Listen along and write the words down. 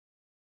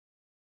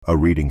A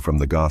reading from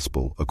the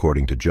Gospel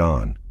according to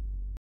John.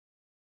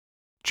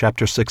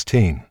 Chapter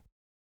 16.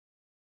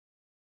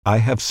 I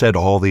have said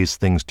all these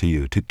things to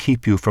you to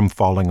keep you from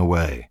falling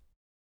away.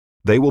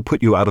 They will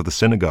put you out of the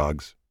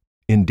synagogues.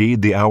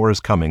 Indeed, the hour is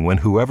coming when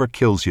whoever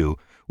kills you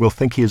will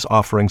think he is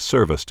offering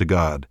service to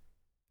God.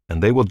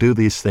 And they will do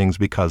these things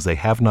because they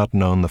have not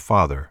known the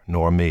Father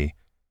nor me.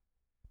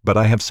 But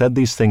I have said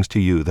these things to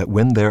you that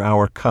when their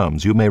hour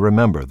comes you may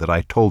remember that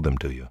I told them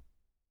to you.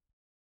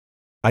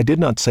 I did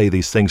not say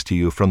these things to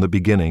you from the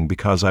beginning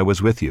because I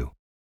was with you.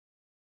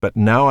 But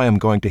now I am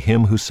going to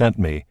him who sent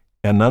me,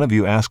 and none of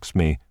you asks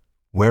me,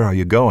 "Where are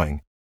you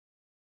going?"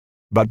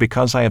 But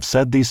because I have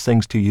said these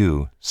things to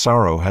you,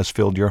 sorrow has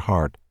filled your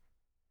heart.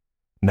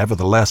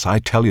 Nevertheless, I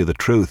tell you the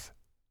truth.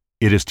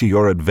 It is to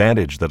your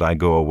advantage that I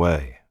go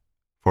away.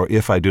 For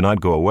if I do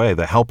not go away,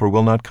 the Helper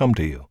will not come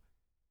to you.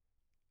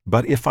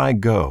 But if I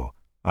go,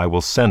 I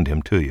will send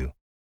him to you.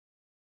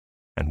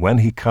 And when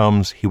he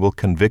comes, he will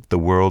convict the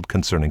world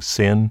concerning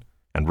sin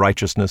and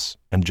righteousness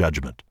and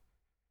judgment.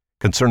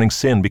 Concerning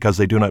sin, because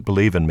they do not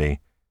believe in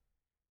me.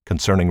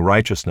 Concerning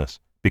righteousness,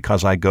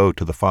 because I go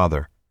to the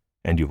Father,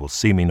 and you will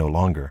see me no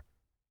longer.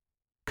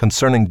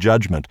 Concerning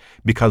judgment,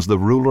 because the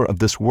ruler of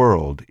this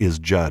world is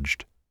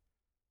judged.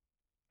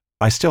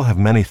 I still have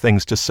many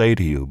things to say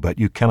to you, but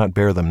you cannot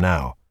bear them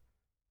now.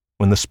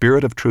 When the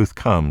Spirit of truth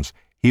comes,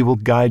 he will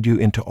guide you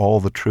into all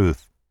the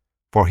truth,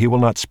 for he will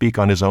not speak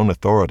on his own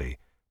authority,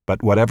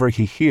 but whatever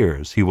he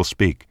hears he will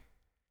speak,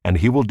 and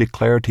he will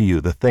declare to you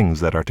the things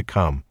that are to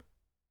come.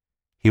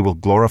 He will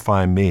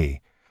glorify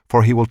me,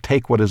 for he will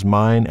take what is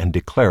mine and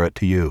declare it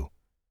to you.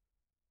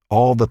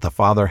 All that the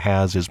Father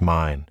has is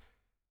mine.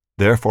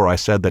 Therefore I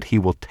said that he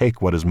will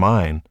take what is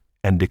mine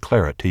and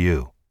declare it to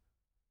you.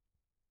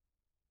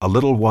 A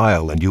little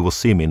while and you will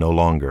see me no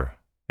longer,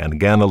 and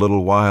again a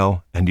little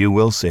while and you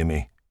will see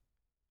me.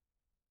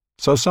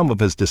 So some of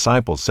his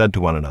disciples said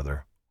to one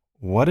another,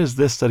 "What is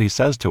this that he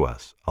says to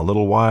us? A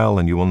little while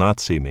and you will not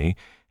see me,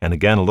 and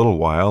again a little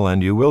while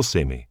and you will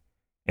see me,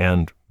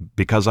 and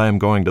because I am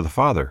going to the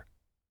Father."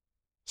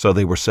 So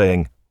they were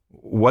saying,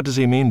 "What does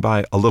he mean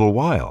by a little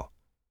while?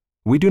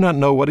 We do not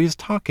know what he is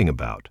talking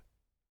about."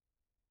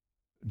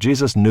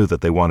 Jesus knew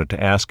that they wanted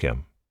to ask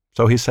him,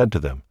 so he said to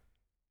them,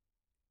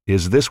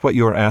 "Is this what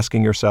you are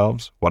asking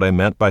yourselves, what I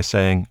meant by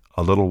saying,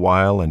 'A little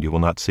while and you will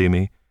not see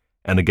me,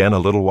 and again a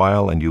little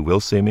while and you will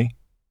see me'?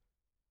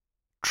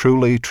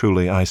 Truly,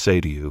 truly, I say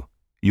to you,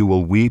 you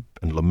will weep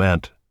and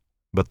lament,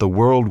 but the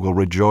world will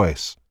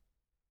rejoice.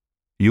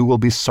 You will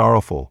be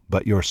sorrowful,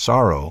 but your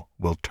sorrow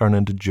will turn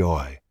into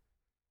joy.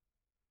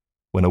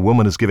 When a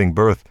woman is giving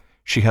birth,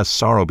 she has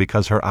sorrow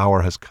because her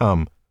hour has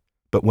come,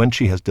 but when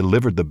she has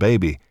delivered the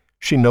baby,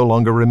 she no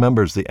longer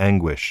remembers the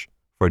anguish,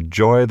 for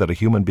joy that a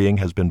human being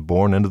has been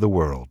born into the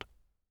world.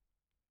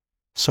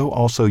 So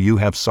also you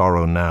have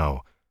sorrow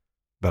now,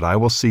 but I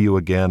will see you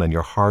again, and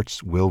your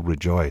hearts will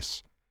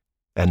rejoice,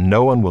 and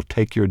no one will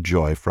take your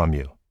joy from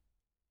you.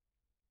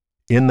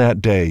 In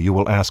that day you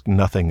will ask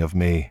nothing of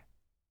me.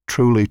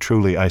 Truly,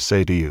 truly, I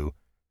say to you,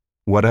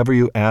 whatever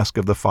you ask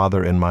of the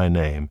Father in my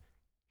name,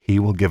 he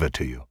will give it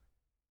to you.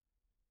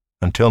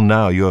 Until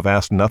now you have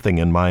asked nothing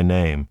in my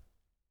name.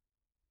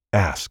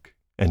 Ask,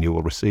 and you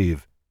will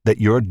receive, that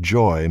your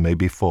joy may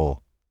be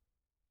full.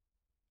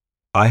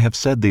 I have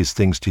said these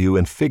things to you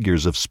in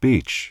figures of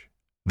speech.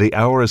 The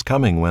hour is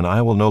coming when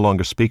I will no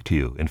longer speak to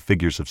you in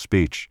figures of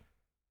speech,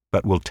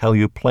 but will tell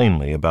you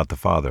plainly about the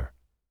Father.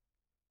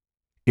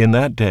 In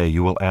that day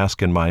you will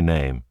ask in my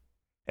name,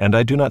 and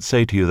I do not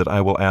say to you that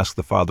I will ask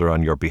the Father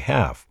on your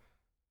behalf,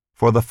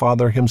 for the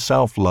Father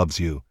himself loves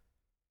you,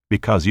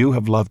 because you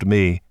have loved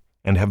me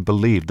and have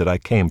believed that I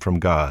came from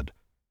God.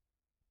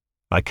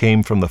 I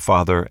came from the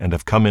Father and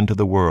have come into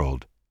the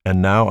world,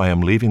 and now I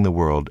am leaving the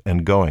world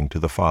and going to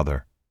the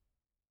Father."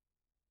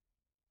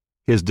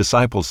 His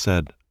disciples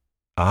said,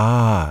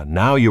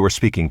 Now you are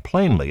speaking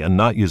plainly and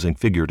not using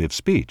figurative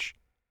speech.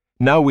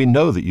 Now we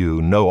know that you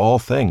know all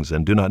things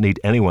and do not need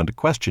anyone to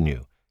question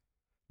you.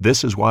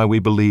 This is why we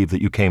believe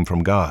that you came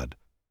from God."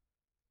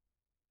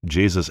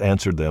 Jesus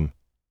answered them,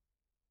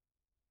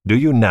 "Do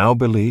you now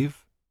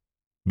believe?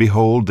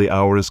 Behold, the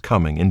hour is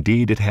coming,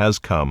 indeed it has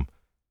come,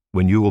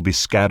 when you will be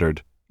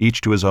scattered,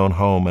 each to his own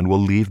home, and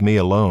will leave me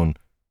alone.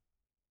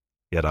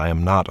 Yet I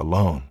am not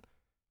alone,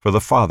 for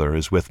the Father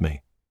is with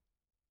me.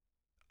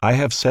 I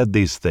have said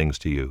these things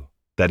to you,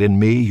 that in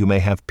me you may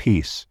have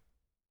peace.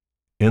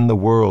 In the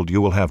world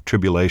you will have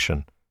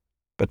tribulation,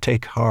 but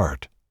take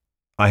heart,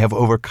 I have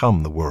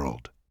overcome the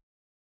world."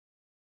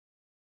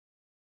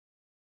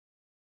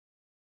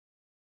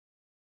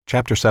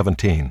 Chapter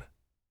 17.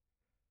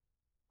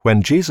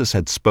 When Jesus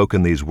had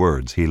spoken these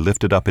words, he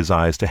lifted up his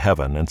eyes to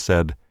heaven and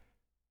said,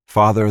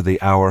 "Father, the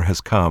hour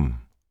has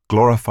come.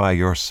 Glorify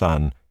your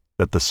Son,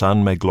 that the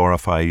Son may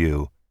glorify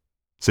you,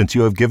 since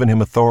you have given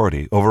him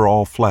authority over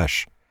all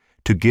flesh,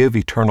 to give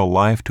eternal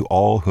life to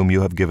all whom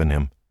you have given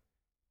him.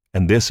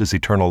 And this is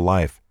eternal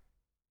life,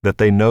 that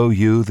they know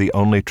you, the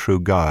only true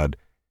God,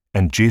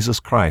 and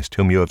Jesus Christ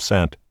whom you have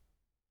sent.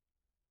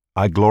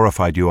 I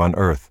glorified you on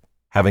earth,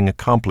 having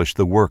accomplished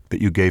the work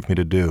that you gave me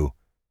to do.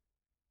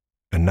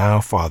 And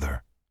now,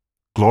 Father,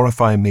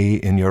 glorify me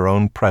in your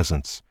own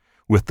presence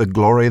with the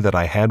glory that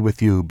I had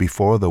with you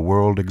before the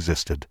world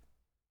existed.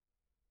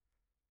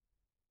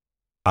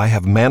 I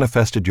have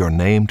manifested your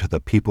name to the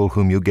people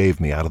whom you gave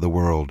me out of the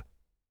world.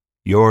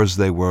 Yours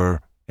they were,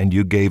 and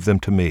you gave them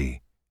to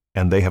me,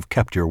 and they have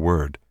kept your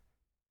word.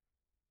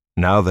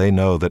 Now they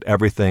know that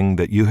everything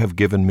that you have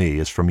given me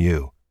is from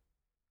you.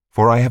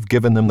 For I have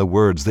given them the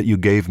words that you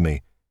gave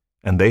me,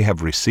 and they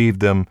have received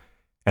them,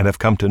 and have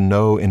come to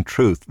know in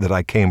truth that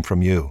I came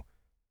from you.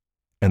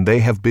 And they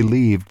have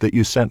believed that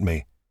you sent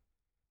me.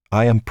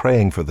 I am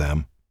praying for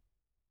them.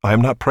 I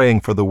am not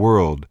praying for the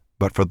world,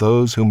 but for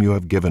those whom you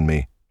have given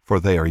me, for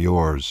they are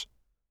yours.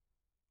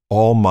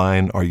 All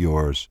mine are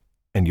yours,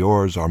 and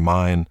yours are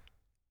mine,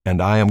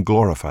 and I am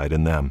glorified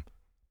in them.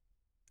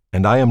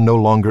 And I am no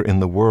longer in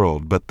the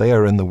world, but they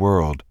are in the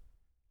world,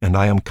 and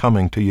I am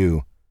coming to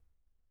you.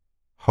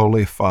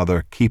 Holy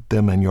Father, keep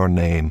them in your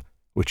name,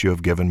 which you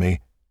have given me,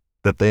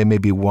 that they may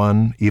be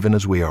one even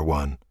as we are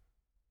one.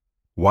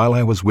 While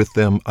I was with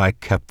them, I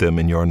kept them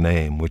in your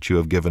name, which you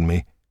have given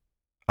me.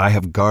 I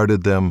have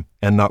guarded them,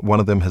 and not one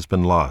of them has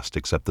been lost,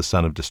 except the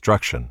son of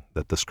destruction,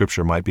 that the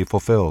scripture might be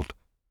fulfilled.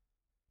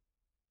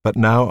 But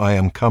now I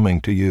am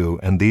coming to you,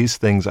 and these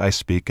things I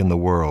speak in the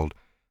world,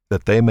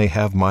 that they may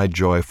have my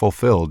joy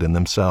fulfilled in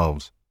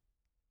themselves.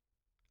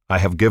 I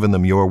have given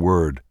them your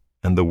word,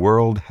 and the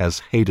world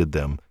has hated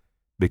them,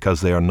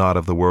 because they are not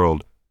of the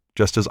world,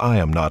 just as I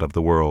am not of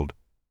the world.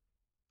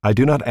 I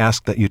do not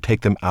ask that you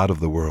take them out of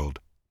the world,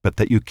 but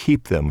that you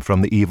keep them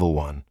from the evil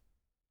one.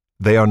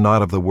 They are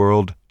not of the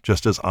world,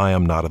 just as I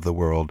am not of the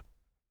world.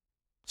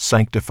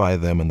 Sanctify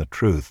them in the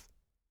truth.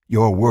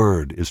 Your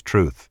word is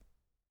truth.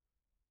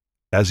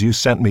 As you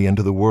sent me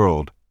into the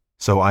world,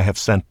 so I have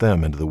sent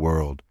them into the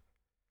world.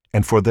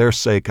 And for their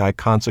sake I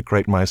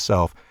consecrate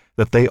myself,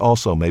 that they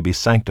also may be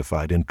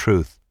sanctified in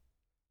truth.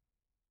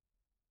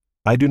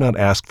 I do not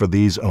ask for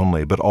these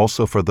only, but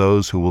also for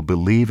those who will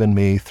believe in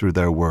me through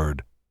their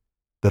word,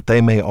 that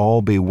they may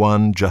all be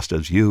one just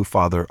as you,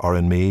 Father, are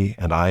in me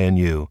and I in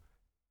you,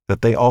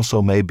 that they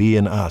also may be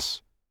in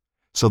us,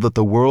 so that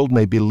the world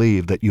may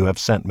believe that you have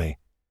sent me.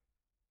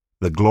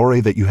 The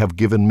glory that you have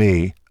given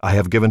me I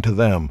have given to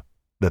them,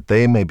 that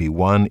they may be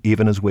one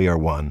even as we are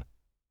one,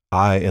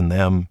 I in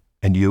them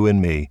and you in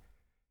me,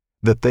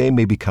 that they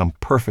may become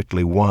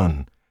perfectly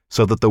one,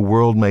 so that the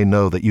world may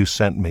know that you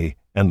sent me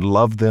and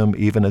loved them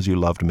even as you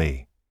loved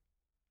me.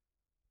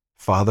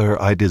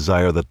 Father, I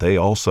desire that they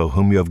also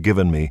whom you have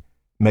given me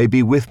may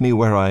be with me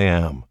where I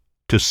am,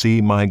 to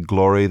see my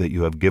glory that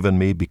you have given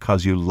me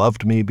because you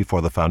loved me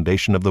before the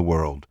foundation of the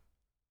world.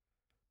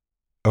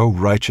 O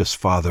righteous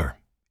Father,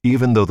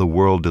 even though the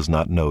world does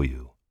not know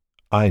you,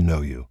 I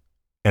know you,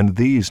 and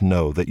these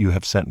know that you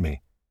have sent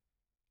me.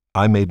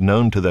 I made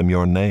known to them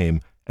your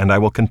name, and I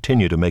will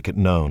continue to make it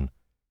known,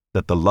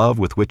 that the love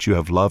with which you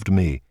have loved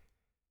me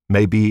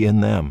may be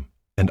in them,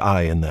 and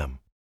I in them.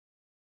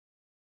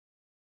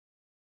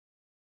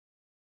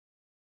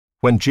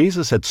 When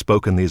Jesus had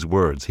spoken these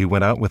words, he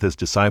went out with his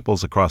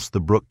disciples across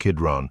the brook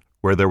Kidron,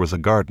 where there was a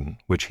garden,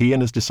 which he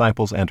and his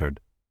disciples entered.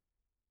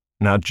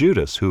 Now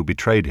Judas, who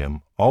betrayed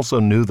him, also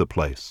knew the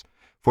place,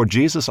 for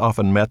Jesus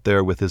often met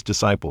there with his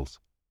disciples.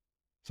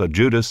 So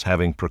Judas,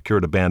 having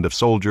procured a band of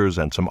soldiers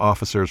and some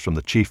officers from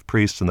the chief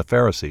priests and the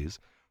Pharisees,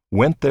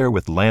 went there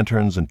with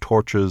lanterns and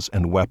torches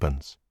and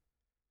weapons.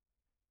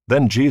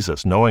 Then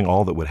Jesus, knowing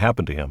all that would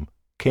happen to him,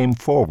 came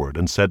forward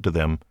and said to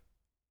them,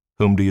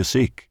 "Whom do you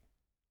seek?"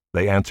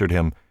 They answered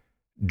him,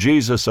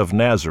 "Jesus of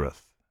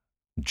Nazareth."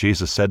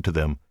 Jesus said to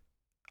them,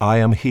 "I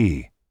am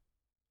he."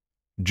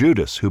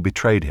 Judas, who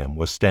betrayed him,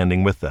 was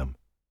standing with them.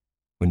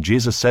 When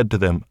Jesus said to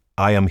them,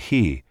 "I am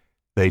he,"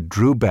 they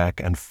drew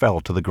back and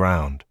fell to the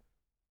ground.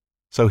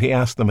 So he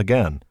asked them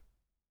again,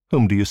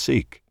 "Whom do you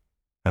seek?"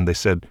 And they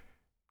said,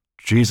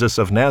 "Jesus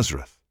of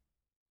Nazareth."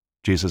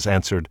 Jesus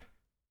answered,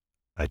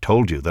 "I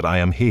told you that I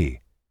am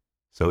he.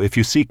 So if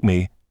you seek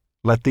me,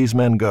 let these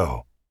men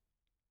go."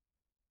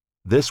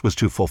 This was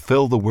to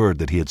fulfill the word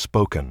that he had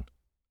spoken,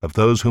 "Of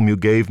those whom you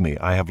gave me,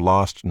 I have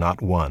lost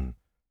not one."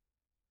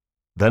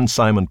 Then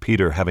Simon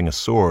Peter, having a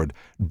sword,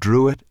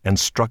 drew it and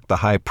struck the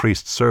high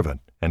priest's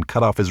servant and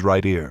cut off his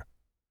right ear.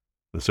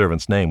 The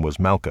servant's name was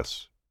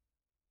Malchus.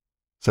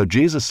 So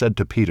Jesus said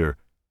to Peter,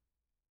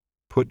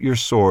 "Put your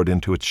sword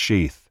into its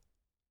sheath.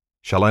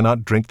 Shall I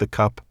not drink the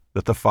cup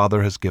that the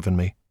Father has given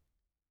me?"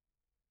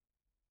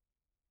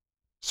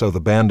 So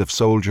the band of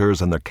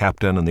soldiers and their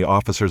captain and the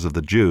officers of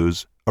the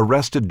Jews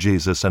arrested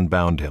Jesus and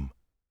bound him.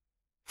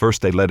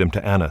 First they led him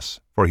to Annas,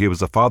 for he was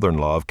the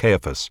father-in-law of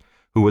Caiaphas,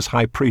 who was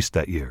high priest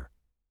that year.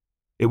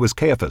 It was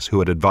Caiaphas who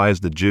had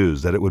advised the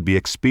Jews that it would be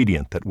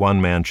expedient that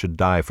one man should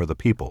die for the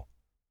people.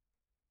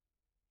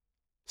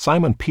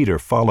 Simon Peter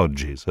followed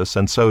Jesus,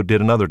 and so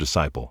did another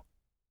disciple.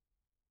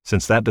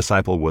 Since that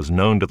disciple was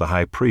known to the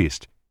high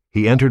priest,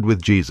 he entered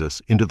with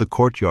Jesus into the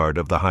courtyard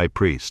of the high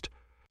priest,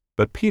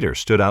 but Peter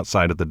stood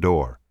outside at the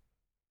door.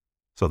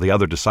 So the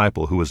other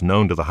disciple, who was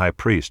known to the high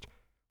priest,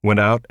 went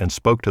out and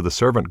spoke to the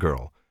servant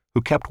girl,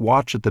 who kept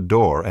watch at the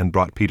door and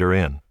brought Peter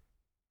in.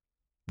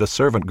 The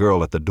servant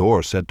girl at the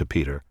door said to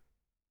Peter,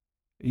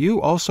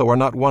 "You also are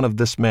not one of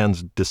this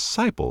man's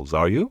disciples,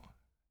 are you?"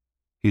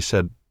 He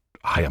said,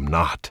 "I am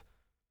not."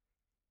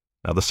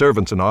 Now the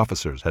servants and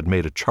officers had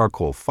made a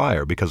charcoal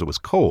fire because it was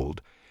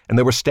cold, and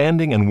they were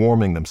standing and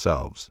warming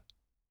themselves.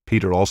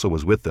 Peter also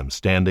was with them,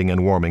 standing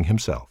and warming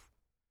himself.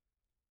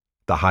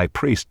 The high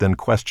priest then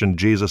questioned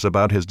Jesus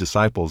about his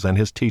disciples and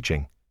his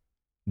teaching.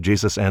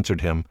 Jesus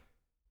answered him,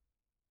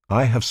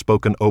 "I have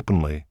spoken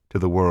openly to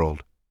the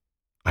world.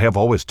 I have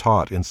always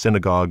taught in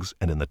synagogues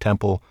and in the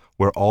temple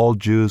where all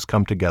Jews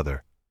come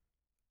together.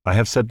 I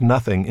have said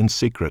nothing in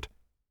secret.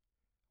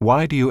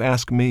 Why do you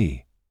ask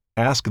me?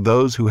 Ask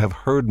those who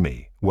have heard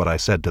me what I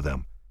said to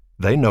them.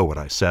 They know what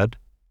I said."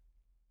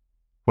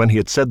 When he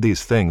had said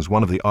these things,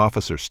 one of the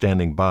officers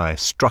standing by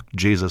struck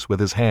Jesus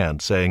with his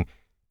hand, saying,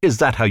 "Is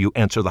that how you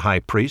answer the high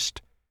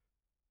priest?"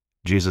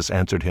 Jesus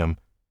answered him,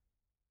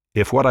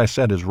 "If what I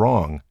said is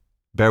wrong,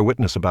 bear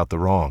witness about the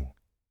wrong.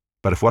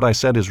 But if what I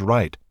said is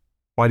right,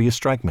 why do you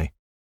strike me?"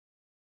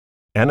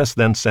 Annas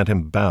then sent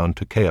him bound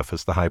to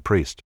Caiaphas the high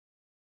priest.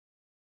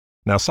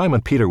 Now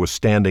Simon Peter was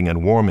standing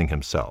and warming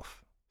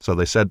himself. So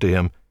they said to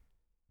him,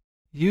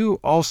 "You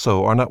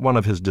also are not one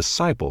of his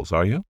disciples,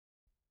 are you?"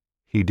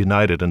 He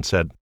denied it and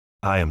said,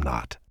 "I am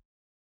not."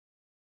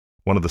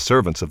 One of the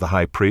servants of the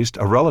high priest,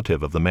 a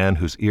relative of the man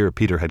whose ear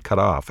Peter had cut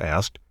off,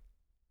 asked,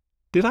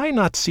 "Did I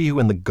not see you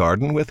in the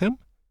garden with him?"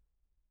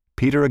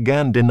 Peter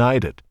again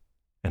denied it,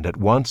 and at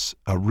once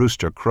a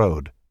rooster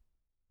crowed.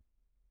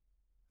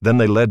 Then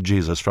they led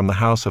Jesus from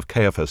the house of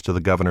Caiaphas to the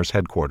governor's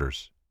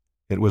headquarters.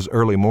 It was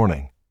early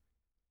morning.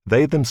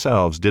 They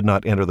themselves did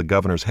not enter the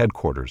governor's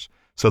headquarters,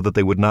 so that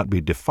they would not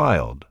be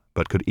defiled,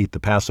 but could eat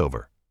the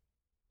Passover.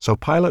 So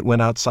Pilate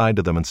went outside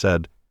to them and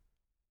said,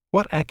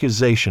 "What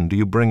accusation do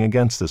you bring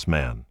against this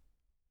man?"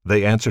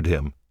 They answered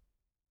him,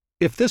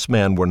 "If this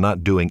man were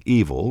not doing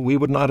evil, we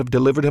would not have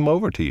delivered him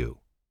over to you."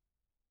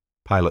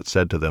 Pilate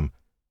said to them,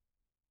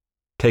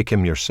 "Take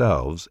him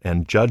yourselves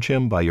and judge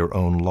him by your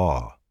own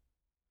law."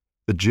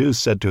 The Jews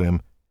said to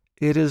him,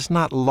 "It is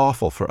not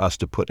lawful for us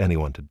to put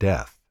anyone to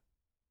death."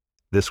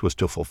 This was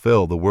to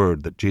fulfill the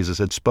word that Jesus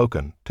had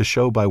spoken, to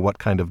show by what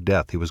kind of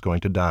death he was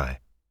going to die.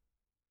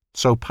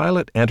 So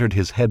Pilate entered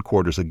his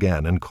headquarters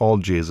again and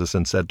called Jesus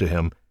and said to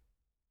him,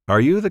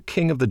 "Are you the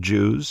king of the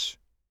Jews?"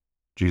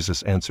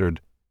 Jesus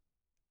answered,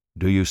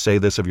 "Do you say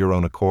this of your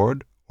own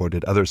accord, or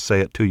did others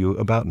say it to you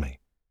about me?"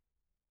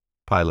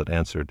 Pilate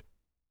answered,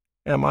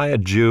 "Am I a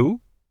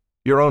Jew?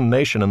 Your own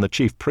nation and the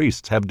chief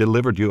priests have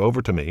delivered you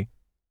over to me.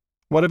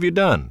 What have you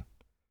done?"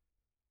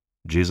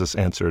 Jesus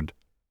answered,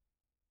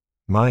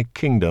 "My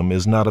kingdom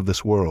is not of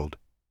this world.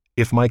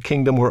 If my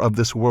kingdom were of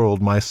this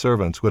world, my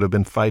servants would have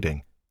been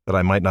fighting, that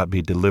I might not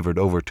be delivered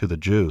over to the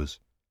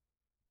Jews.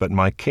 But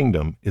my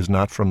kingdom is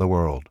not from the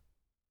world."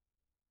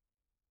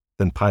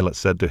 Then Pilate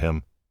said to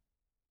him,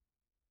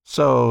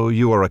 "So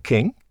you are a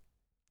king?"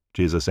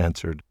 Jesus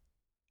answered,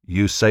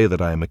 "You say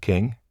that I am a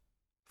king.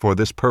 For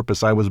this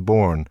purpose I was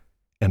born,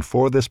 and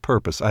for this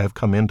purpose I have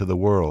come into the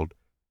world,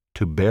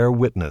 to bear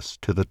witness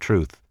to the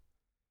truth.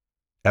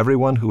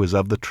 Everyone who is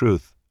of the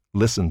truth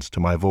listens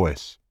to my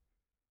voice."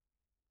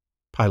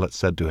 Pilate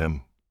said to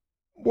him,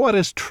 "What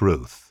is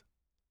truth?"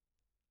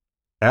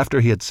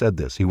 After he had said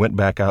this, he went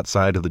back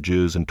outside to the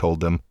Jews and told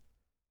them,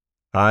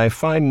 "I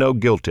find no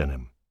guilt in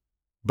him.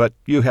 But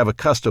you have a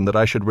custom that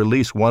I should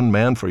release one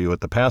man for you at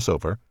the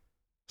Passover.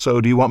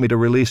 So do you want me to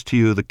release to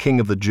you the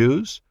king of the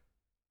Jews?"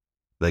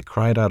 They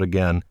cried out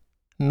again,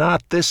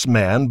 "Not this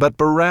man, but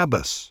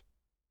Barabbas."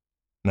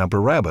 Now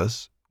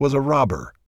Barabbas was a robber.